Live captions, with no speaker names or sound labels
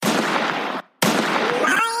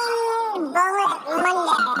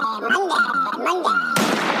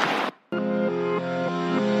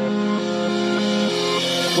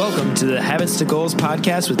Welcome to the Habits to Goals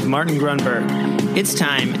podcast with Martin Grunberg. It's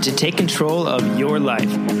time to take control of your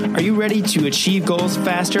life. Are you ready to achieve goals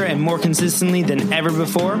faster and more consistently than ever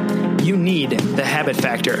before? You need the Habit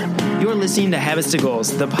Factor. You're listening to Habits to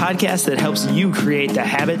Goals, the podcast that helps you create the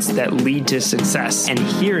habits that lead to success. And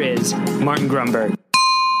here is Martin Grunberg.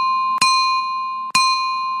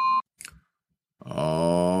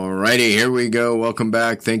 Alrighty, here we go. Welcome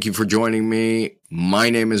back. Thank you for joining me. My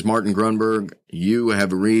name is Martin Grunberg. You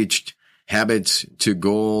have reached Habits to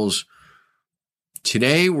Goals.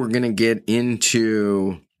 Today, we're going to get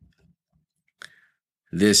into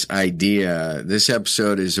this idea. This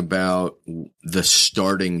episode is about the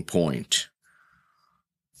starting point.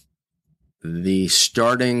 The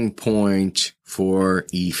starting point for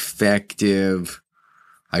effective,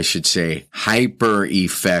 I should say,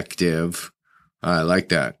 hyper-effective. I like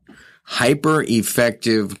that.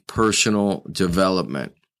 Hyper-effective personal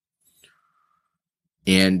development.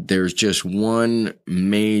 And there's just one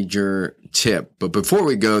major tip. But before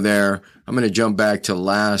we go there, I'm going to jump back to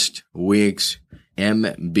last week's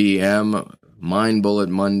MBM, Mind Bullet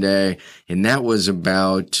Monday. And that was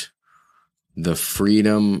about the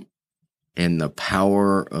freedom and the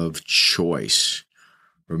power of choice.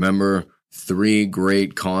 Remember, 3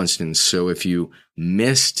 great constants. So if you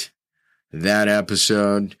missed that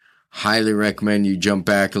episode, highly recommend you jump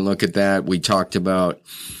back and look at that. We talked about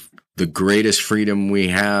the greatest freedom we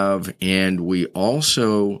have, and we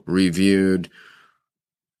also reviewed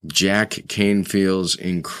Jack Canfield's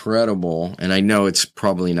incredible, and I know it's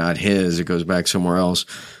probably not his, it goes back somewhere else,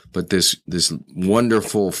 but this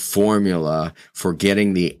wonderful formula for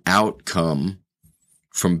getting the outcome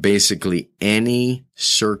from basically any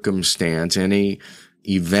circumstance, any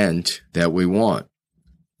event that we want.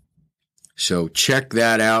 So check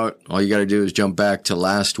that out. All you got to do is jump back to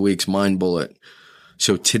last week's Mind Bullet.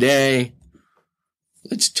 So today,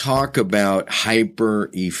 let's talk about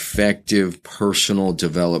hyper-effective personal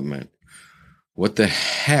development. What the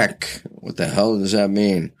hell does that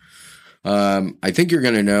mean? I think you're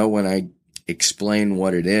going to know when I explain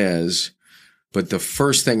what it is, but the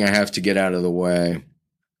first thing I have to get out of the way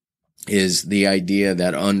is the idea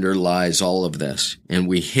that underlies all of this. And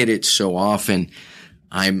we hit it so often.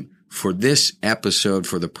 For this episode,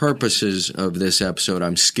 for the purposes of this episode,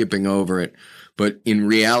 I'm skipping over it. But in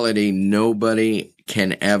reality, nobody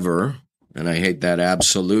can ever, and I hate that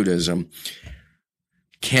absolutism,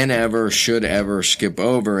 should ever skip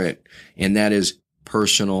over it. And that is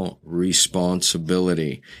personal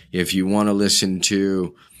responsibility. If you want to listen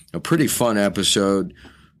to a pretty fun episode,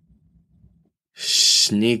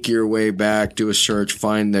 sneak your way back, do a search,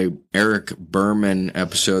 find the Eric Berman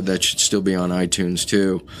episode. That should still be on iTunes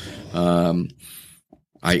too.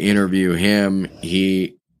 I interview him.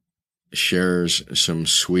 He shares some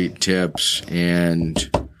sweet tips, and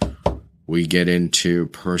we get into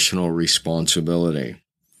personal responsibility.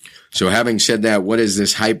 So having said that, what is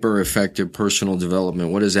this hyper-effective personal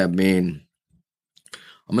development? What does that mean?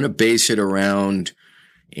 I'm going to base it around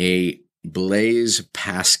a Blaise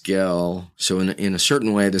Pascal. So in a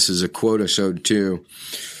certain way, this is a quote episode too.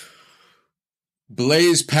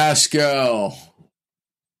 Blaise Pascal,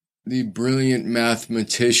 the brilliant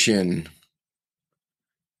mathematician,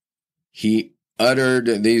 he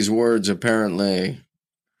uttered these words apparently: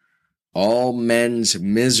 all men's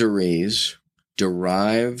miseries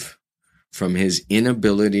derive from his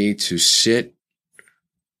inability to sit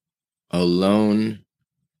alone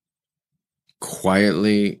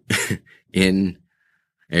quietly in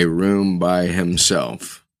a room by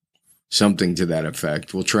himself. Something to that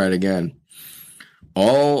effect. We'll try it again.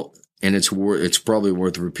 And it's probably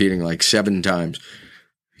worth repeating like 7 times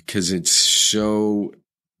because it's so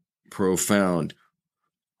profound.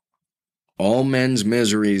 All men's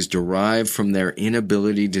miseries derive from their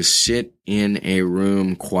inability to sit in a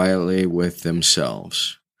room quietly with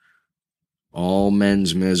themselves. All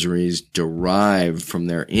men's miseries derive from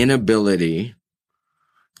their inability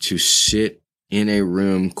to sit in a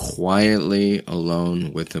room quietly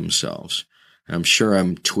alone with themselves. I'm sure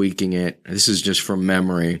I'm tweaking it. This is just from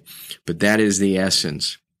memory, but that is the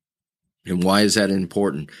essence. And why is that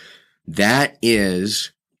important? That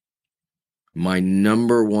is my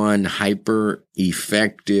number one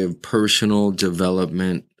hyper-effective personal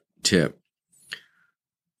development tip.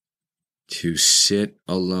 To sit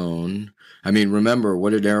alone. I mean, remember,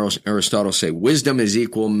 what did Aristotle say? Wisdom is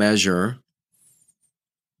equal measure.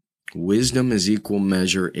 Wisdom is equal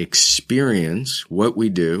measure experience, what we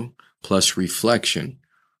do, plus reflection.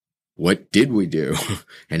 What did we do?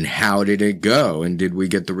 And how did it go? And did we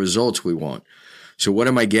get the results we want? So what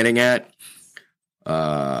am I getting at?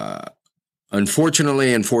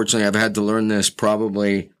 unfortunately, I've had to learn this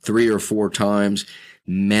probably 3 or 4 times.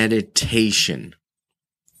 Meditation.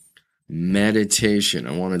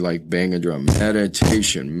 I want to like bang a drum.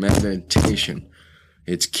 Meditation.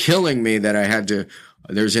 It's killing me that I had to.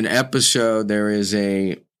 There's an episode. There is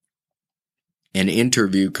an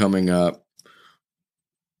interview coming up,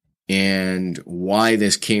 and why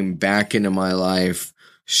this came back into my life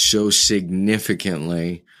so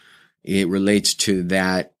significantly. It relates to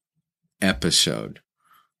that episode.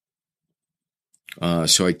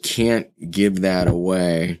 So I can't give that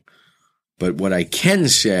away. But what I can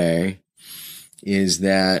say is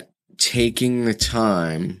that taking the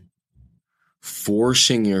time,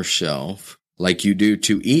 forcing yourself like you do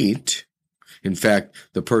to eat. In fact,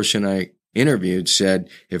 the person I interviewed said,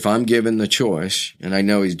 if I'm given the choice, and I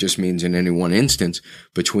know he just means in any one instance,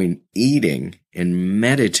 between eating and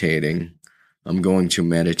meditating, I'm going to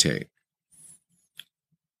meditate.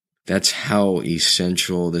 That's how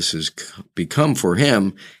essential this has become for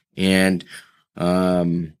him. And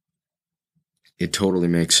it totally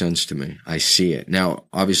makes sense to me. I see it. Now,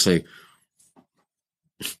 obviously,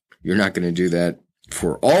 you're not going to do that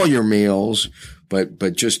for all your meals,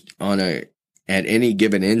 but just at any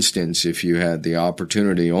given instance, if you had the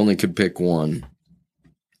opportunity, only could pick one,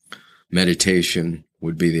 meditation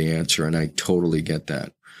would be the answer. And I totally get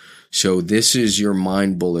that. So this is your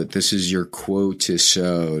mind bullet. This is your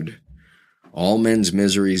quotisode. All men's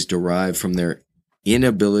miseries derive from their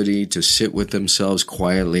inability to sit with themselves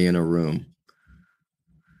quietly in a room.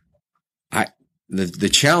 The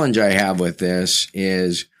challenge I have with this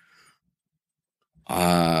is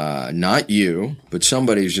not you, but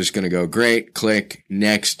somebody's just going to go, great, click,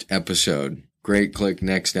 next episode. Great, click,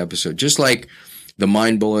 next episode. Just like the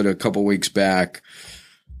mind bullet a couple weeks back.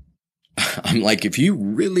 I'm like, if you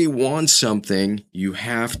really want something, you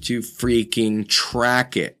have to freaking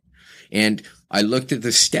track it. And I looked at the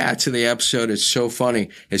stats of the episode. It's so funny.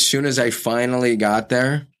 As soon as I finally got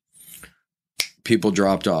there, people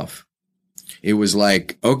dropped off. It was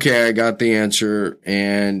like, okay, I got the answer,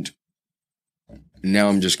 and now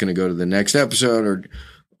I'm just going to go to the next episode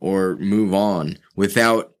or move on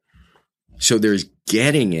without. So there's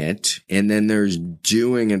getting it, and then there's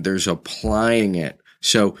doing it. There's applying it.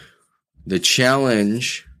 So the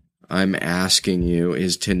challenge I'm asking you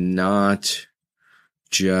is to not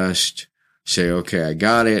just say, okay, I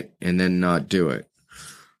got it, and then not do it.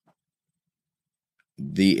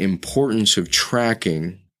 The importance of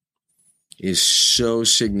tracking is so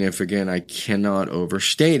significant, I cannot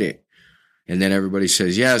overstate it. And then everybody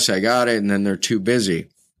says, yes, I got it, and then they're too busy.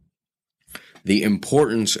 The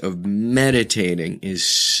importance of meditating is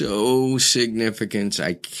so significant,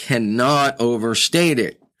 I cannot overstate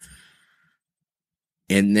it.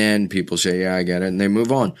 And then people say, yeah, I get it, and they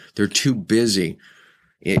move on. They're too busy.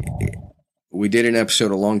 We did an episode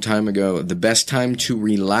a long time ago. The best time to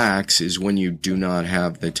relax is when you do not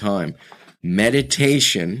have the time.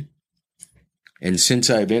 Meditation. And since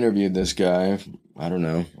I've interviewed this guy, I don't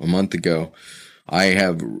know, a month ago,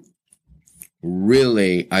 I've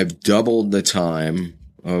doubled the time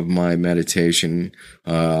of my meditation.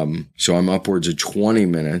 So I'm upwards of 20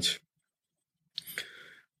 minutes.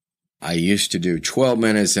 I used to do 12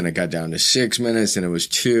 minutes, and it got down to 6 minutes, and it was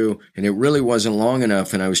 2, and it really wasn't long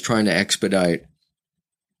enough, and I was trying to expedite.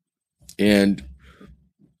 And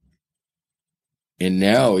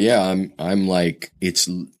now, yeah, I'm like, it's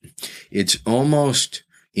almost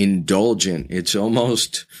indulgent. It's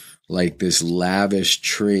almost like this lavish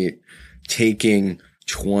treat, taking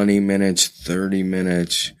 20 minutes, 30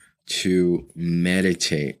 minutes to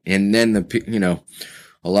meditate. And then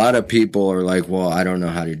a lot of people are like, well, I don't know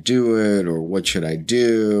how to do it, or what should I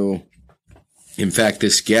do? In fact,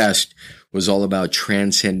 this guest was all about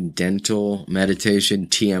transcendental meditation,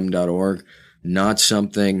 tm.org, not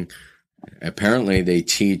something apparently they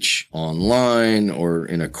teach online or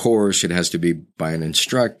in a course. It has to be by an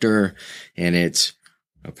instructor, and it's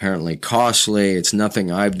apparently costly. It's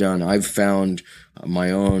nothing I've done. I've found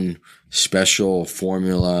my own special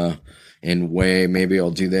formula and way. Maybe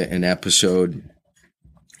I'll do an episode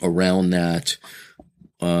around that.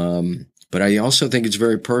 But I also think it's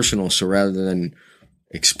very personal. So rather than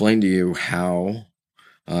explain to you how,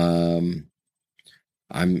 I'm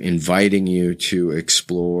inviting you to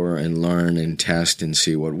explore and learn and test and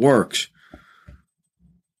see what works.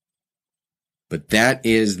 But that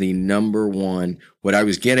is the number one. What I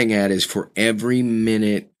was getting at is for every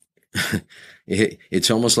minute,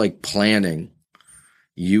 it's almost like planning.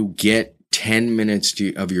 You get 10 minutes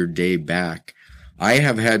of your day back. I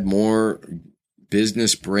have had more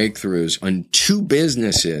business breakthroughs on 2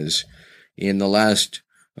 businesses in the last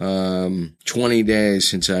 20 days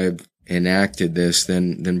since I've enacted this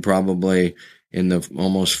than probably in the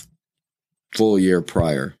almost full year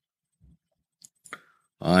prior.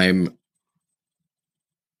 I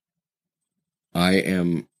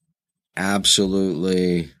am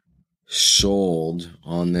absolutely sold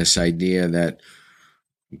on this idea that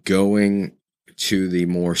going to the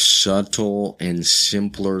more subtle and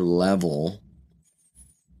simpler level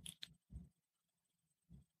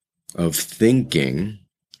of thinking,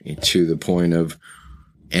 to the point of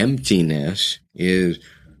emptiness, is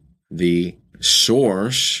the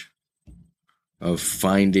source of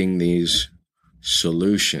finding these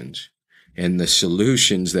solutions. And the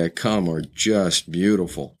solutions that come are just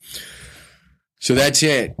beautiful. So that's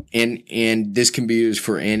it. And this can be used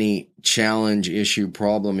for any challenge, issue,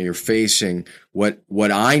 problem you're facing. What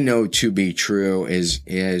I know to be true is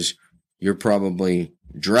you're probably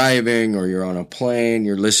driving, or you're on a plane,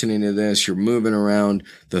 you're listening to this, you're moving around.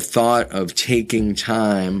 The thought of taking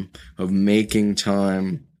time, of making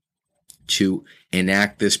time to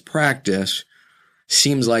enact this practice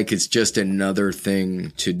seems like it's just another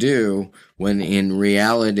thing to do, when in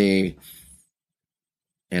reality,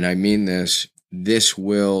 and I mean this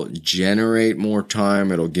will generate more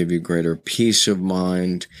time. It'll give you greater peace of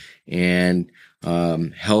mind and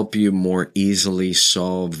help you more easily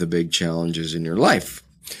solve the big challenges in your life.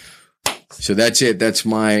 So that's it. That's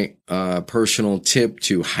my personal tip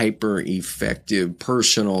to hyper-effective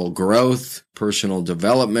personal growth, personal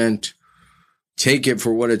development. Take it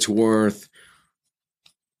for what it's worth.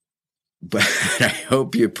 But I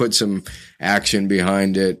hope you put some action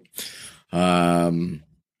behind it. And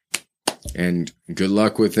good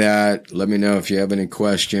luck with that. Let me know if you have any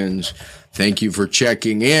questions. Thank you for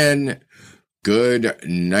checking in. Good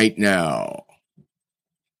night now.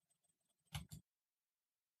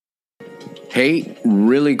 Hey,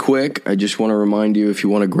 really quick, I just want to remind you, if you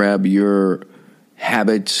want to grab your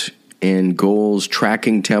habits and goals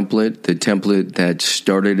tracking template, the template that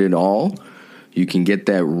started it all, you can get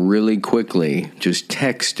that really quickly. Just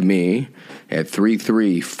text me at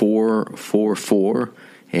 33444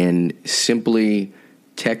 and simply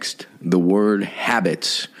text the word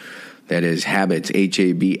habits. That is habits,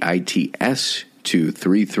 HABITS, to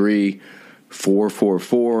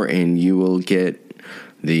 33444, and you will get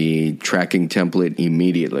the tracking template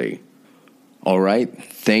immediately. All right.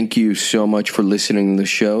 Thank you so much for listening to the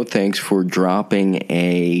show. Thanks for dropping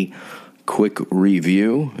a quick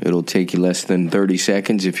review. It'll take you less than 30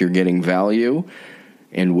 seconds if you're getting value.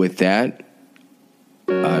 And with that,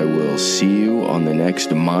 I will see you on the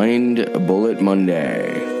next Mind Bullet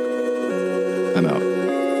Monday. I'm out.